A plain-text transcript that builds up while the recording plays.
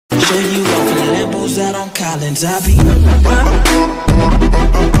show you off in Lambos out on Collins. I be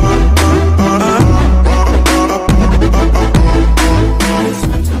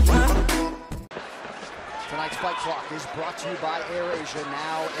Tonight's Fight Clock is brought to you by AirAsia.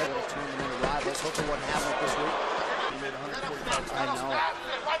 Now, able to turn them into rivals. Look at what happened this week. He made 145. I know.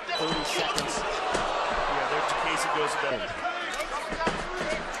 30 seconds. Yeah, there Casey goes down.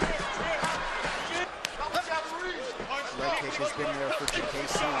 Leg kick has been there for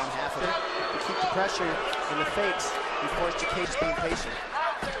JKC on half of it. To keep the pressure in the fakes, he forced JKC being patient.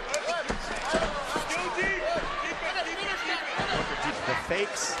 The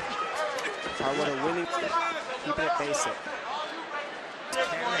fakes are what are winning. Keeping it basic.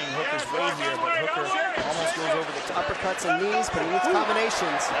 Carrying Hooker's weight here, but Hooker almost goes over the top. Uppercuts and knees, but he needs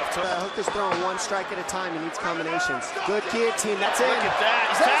combinations. Hooker's throwing one strike at a time. He needs combinations. Good guillotine. That's it. Look at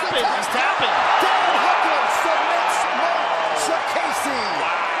that. He's tapping. He's tapping. Dan Hooker submits Casey.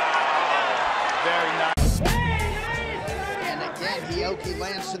 Wow. Very nice. And again, Hioki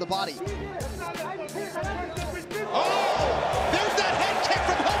lands to the body. Oh! There's that head kick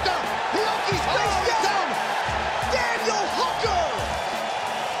from Hooker. Hioki's face down. Daniel Hooker.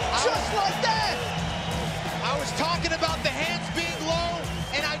 Just like that. I was talking about the hands being low,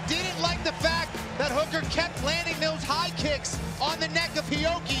 and I didn't like the fact that Hooker kept landing those high kicks on the neck of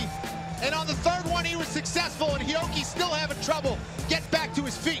Hioki. And on the third one, he was successful, and Hioki still having trouble getting back to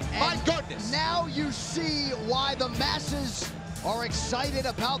his feet. My goodness. Now you see why the masses are excited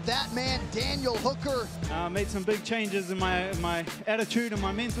about that man, Daniel Hooker. Made some big changes in my attitude and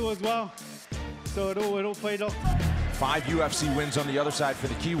my mental as well. So it all played off. 5 UFC wins on the other side for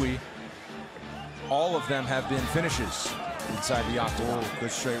the Kiwi. All of them have been finishes inside the octagon.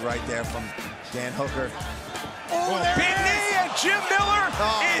 Good straight right there from Dan Hooker. Big knee, and Jim Miller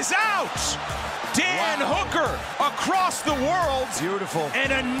is out. Dan Hooker across the world. Beautiful.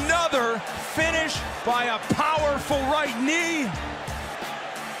 And another finish by a powerful right knee.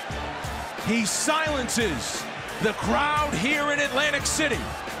 He silences the crowd here in Atlantic City.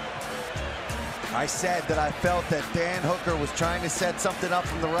 I said that I felt that Dan Hooker was trying to set something up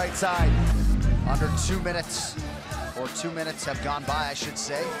from the right side. Under 2 minutes, or 2 minutes have gone by, I should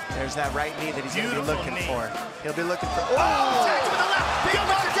say. There's that right knee that he's going to be looking for. He'll be looking for. Oh! Attack with the left. Big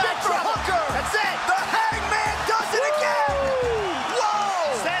knockdown for Hooker. That's it. The Hangman does it again.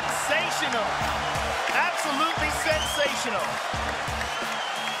 Whoa! Sensational. Absolutely sensational.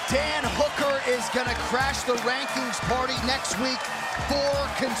 Dan Hooker is going to crash the rankings party next week. 4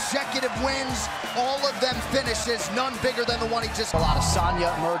 consecutive wins, all of them finishes, none bigger than the one he just... A lot of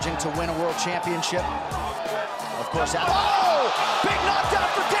Sonya emerging to win a world championship. Of course, that... Oh! Big knockdown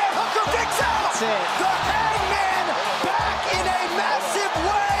for Dan Hooker, digs out! That's it. The Hangman back in a massive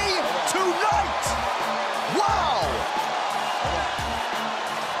way tonight! Wow!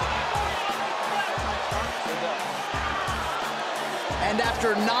 And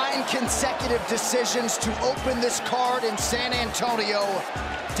after 9 consecutive decisions to open this card in San Antonio,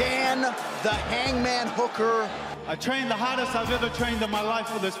 Dan the Hangman Hooker. I trained the hardest I've ever trained in my life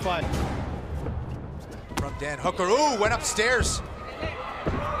for this fight. From Dan Hooker. Ooh, went upstairs.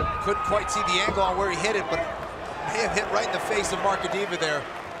 Couldn't quite see the angle on where he hit it, but may have hit right in the face of Markadiva there.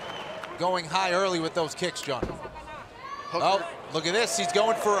 Going high early with those kicks, John. Hooker. Oh, look at this. He's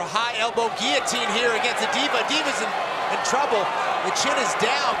going for a high elbow guillotine here against Adiva. Adiva's in trouble. The chin is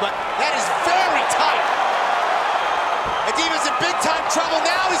down, but that is very tight. Adiva's in big time trouble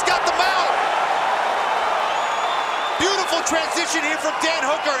now. He's got the mount. Beautiful transition here from Dan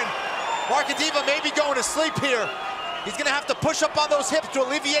Hooker, and Markadiva may be going to sleep here. He's going to have to push up on those hips to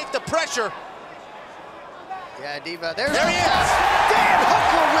alleviate the pressure. Yeah, Diva, there he is. Dan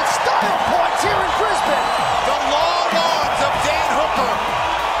Hooker with style points here in Brisbane. The long arms of Dan Hooker.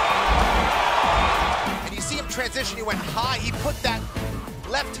 And you see him transition, he went high. He put that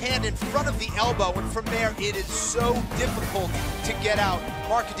left hand in front of the elbow, and from there it is so difficult to get out.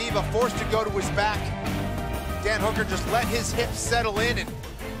 Markadiva forced to go to his back. Dan Hooker just let his hips settle in and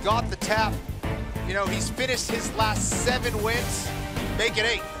got the tap. You know, he's finished his last 7 wins. Make it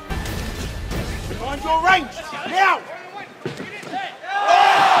 8. On your range, now!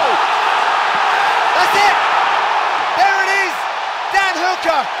 Oh! That's it! There it is! Dan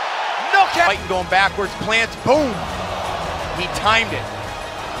Hooker! Knockout! Fighting going backwards, plants, boom! He timed it.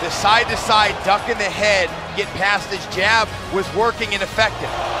 The side-to-side, ducking the head, getting past his jab was working and effective.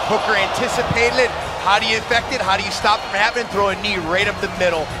 Hooker anticipated it. How do you affect it? How do you stop it from happening? Throw a knee right up the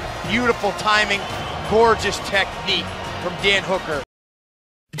middle. Beautiful timing, gorgeous technique from Dan Hooker.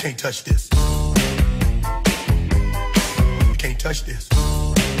 You can't touch this. You can't touch this.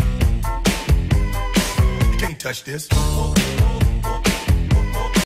 You can't touch this.